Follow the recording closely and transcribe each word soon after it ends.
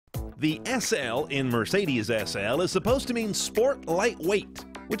The SL in Mercedes SL is supposed to mean sport lightweight,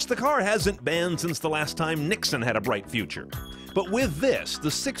 which the car hasn't been since the last time Nixon had a bright future. But with this, the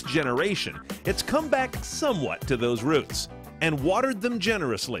 6th generation, it's come back somewhat to those roots and watered them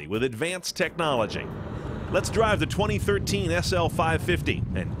generously with advanced technology. Let's drive the 2013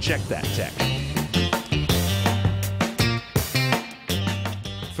 SL550 and check that tech.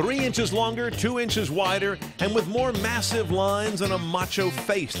 3 inches longer, 2 inches wider, and with more massive lines and a macho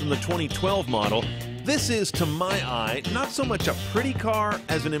face than the 2012 model, this is, to my eye, not so much a pretty car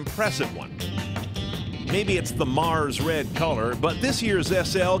as an impressive one. Maybe it's the Mars red color, but this year's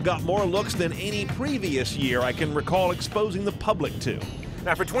SL got more looks than any previous year I can recall exposing the public to.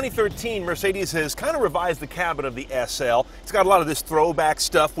 Now for 2013, Mercedes has kind of revised the cabin of the SL. It's got a lot of this throwback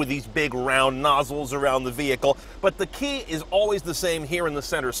stuff with these big round nozzles around the vehicle, but the key is always the same here in the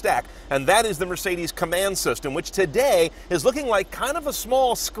center stack, and that is the Mercedes command system, which today is looking like kind of a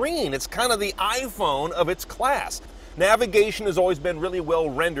small screen. It's kind of the iPhone of its class. Navigation has always been really well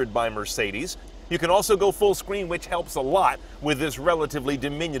rendered by Mercedes. You can also go full screen, which helps a lot with this relatively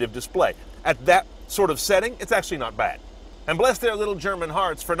diminutive display. At that sort of setting, it's actually not bad. And bless their little German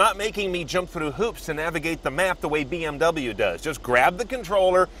hearts for not making me jump through hoops to navigate the map the way BMW does. Just grab the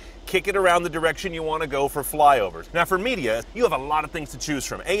controller, kick it around the direction you want to go for flyovers. Now for media, you have a lot of things to choose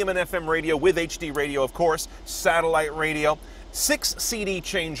from. AM and FM radio with HD radio, of course, satellite radio, 6 CD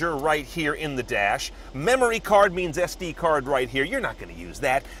changer right here in the dash. Memory card means SD card right here. You're not going to use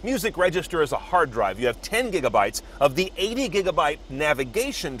that. Music register is a hard drive. You have 10 gigabytes of the 80 gigabyte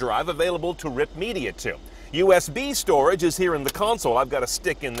navigation drive available to rip media to. USB storage is here in the console. I've got a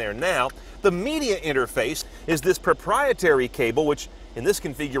stick in there now. The media interface is this proprietary cable, which in this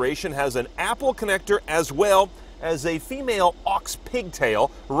configuration has an Apple connector as well as a female aux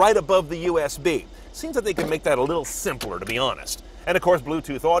pigtail right above the USB. Seems like they can make that a little simpler, to be honest. And of course,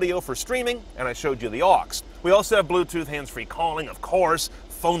 Bluetooth audio for streaming, and I showed you the aux. We also have Bluetooth hands-free calling, of course,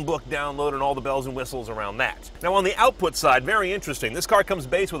 phone book download, and all the bells and whistles around that. Now on the output side, very interesting. This car comes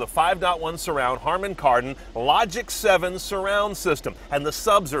base with a 5.1 surround Harman Kardon Logic 7 surround system, and the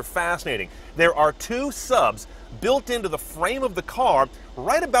subs are fascinating. There are 2 subs built into the frame of the car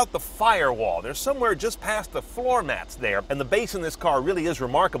right about the firewall. They're somewhere just past the floor mats there, and the bass in this car really is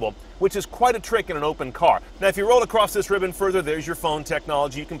remarkable, which is quite a trick in an open car. Now if you roll across this ribbon further, there's your phone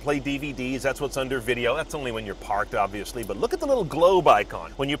technology. You can play DVDs. That's what's under video. That's only when you're parked, obviously, but look at the little globe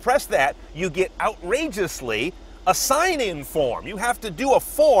icon. When you press that, you get outrageously a sign-in form. You have to do a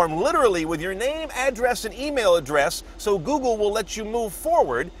form literally with your name, address, and email address, so Google will let you move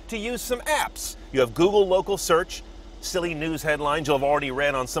forward to use some apps. You have Google local search, silly news headlines you'll have already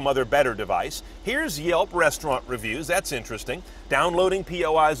read on some other better device. Here's Yelp restaurant reviews. That's interesting. Downloading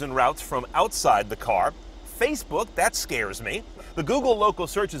POIs and routes from outside the car. Facebook, that scares me. The Google local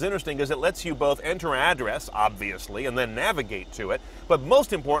search is interesting because it lets you both enter an address, obviously, and then navigate to it. But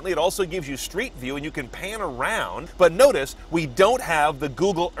most importantly, it also gives you street view and you can pan around. But notice, we don't have the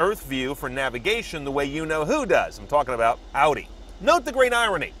Google Earth view for navigation the way you know who does. I'm talking about Audi. Note the great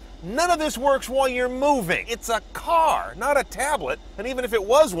irony. None of this works while you're moving. It's a car, not a tablet. And even if it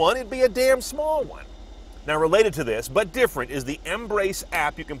was one, it'd be a damn small one. Now related to this, but different, is the Embrace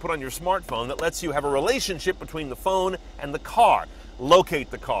app you can put on your smartphone that lets you have a relationship between the phone and the car. Locate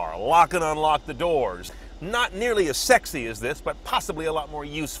the car, lock and unlock the doors. Not nearly as sexy as this, but possibly a lot more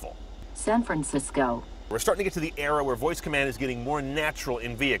useful. San Francisco. We're starting to get to the era where voice command is getting more natural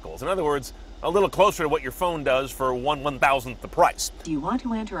in vehicles. In other words, a little closer to what your phone does for 1/1000th the price. Do you want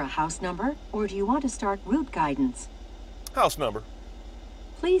to enter a house number, or do you want to start route guidance? House number.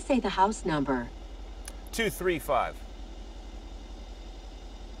 Please say the house number. 235.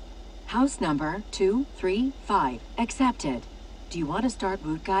 House number 235. Accepted. Do you want to start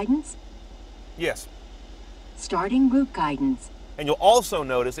route guidance? Yes. Starting route guidance. And you'll also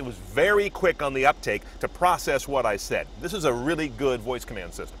notice it was very quick on the uptake to process what I said. This is a really good voice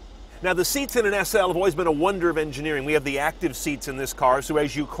command system. Now the seats in an SL have always been a wonder of engineering. We have the active seats in this car, so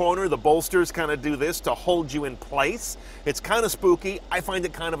as you corner, the bolsters kind of do this to hold you in place. It's kind of spooky. I find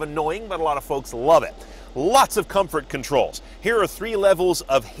it kind of annoying, but a lot of folks love it. Lots of comfort controls. Here are 3 levels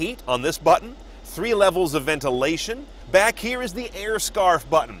of heat on this button, 3 levels of ventilation. Back here is the air scarf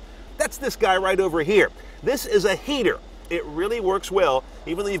button. That's this guy right over here. This is a heater. It really works well.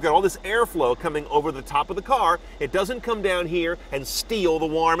 Even though you've got all this airflow coming over the top of the car, it doesn't come down here and steal the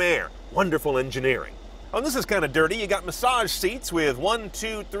warm air. Wonderful engineering. Oh, and this is kind of dirty. You got massage seats with 1,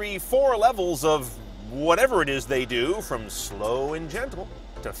 2, 3, 4 levels of whatever it is they do, from slow and gentle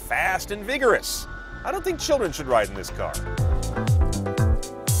to fast and vigorous. I don't think children should ride in this car.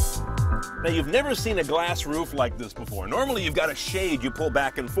 Now, you've never seen a glass roof like this before. Normally, you've got a shade you pull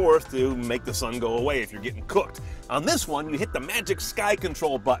back and forth to make the sun go away if you're getting cooked. On this one, you hit the magic sky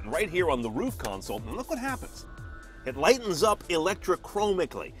control button right here on the roof console, and look what happens. It lightens up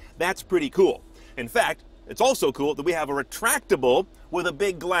electrochromically. That's pretty cool. In fact, it's also cool that we have a retractable with a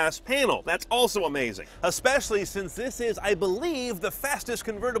big glass panel. That's also amazing, especially since this is, I believe, the fastest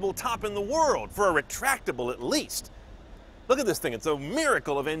convertible top in the world, for a retractable at least. Look at this thing. It's a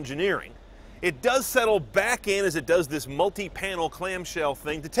miracle of engineering. It does settle back in as it does this multi-panel clamshell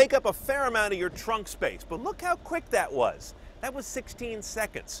thing to take up a fair amount of your trunk space. But look how quick that was. That was 16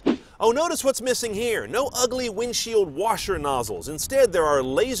 seconds. Oh, notice what's missing here. No ugly windshield washer nozzles. Instead, there are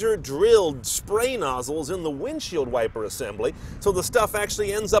laser-drilled spray nozzles in the windshield wiper assembly, so the stuff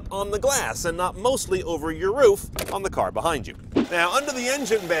actually ends up on the glass and not mostly over your roof on the car behind you. Now, under the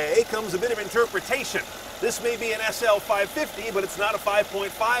engine bay comes a bit of interpretation. This may be an SL550, but it's not a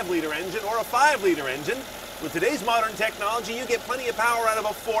 5.5-liter engine or a 5-liter engine. With today's modern technology, you get plenty of power out of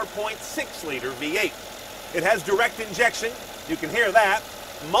a 4.6-liter V8. It has direct injection. You can hear that.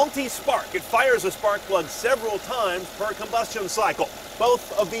 Multi-spark. It fires a spark plug several times per combustion cycle.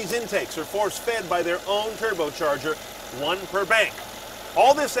 Both of these intakes are force-fed by their own turbocharger, one per bank.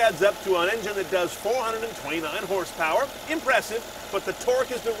 All this adds up to an engine that does 429 horsepower. Impressive, but the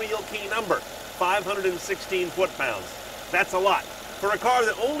torque is the real key number, 516 foot-pounds. That's a lot. For a car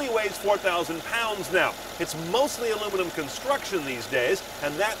that only weighs 4,000 pounds now. It's mostly aluminum construction these days,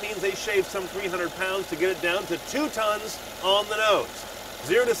 and that means they shaved some 300 pounds to get it down to 2 tons on the nose.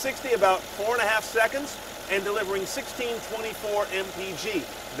 0 to 60 about 4.5 seconds, and delivering 1624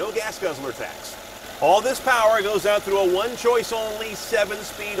 mpg. No gas guzzler tax. All this power goes out through a one-choice only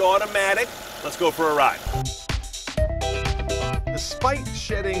 7-speed automatic. Let's go for a ride. Despite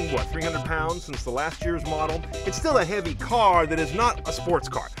shedding, 300 pounds since the last year's model, it's still a heavy car that is not a sports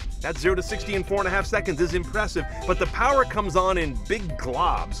car. That 0 to 60 in 4.5 seconds is impressive, but the power comes on in big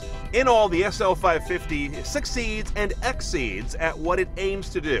globs. In all, the SL550 succeeds and exceeds at what it aims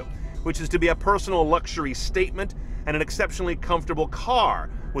to do, which is to be a personal luxury statement and an exceptionally comfortable car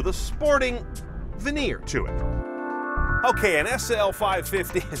with a sporting veneer to it. Okay, an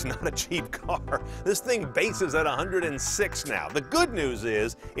SL550 is not a cheap car. This thing bases at 106 now. The good news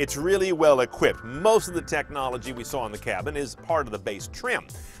is it's really well equipped. Most of the technology we saw in the cabin is part of the base trim.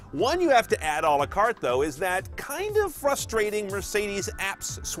 One you have to add a la carte, though, is that kind of frustrating Mercedes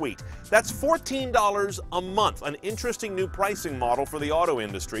apps suite. That's $14 a month, an interesting new pricing model for the auto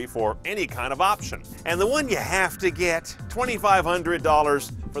industry for any kind of option. And the one you have to get,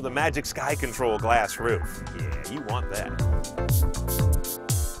 $2,500 for the Magic Sky Control glass roof. Yeah, you want that.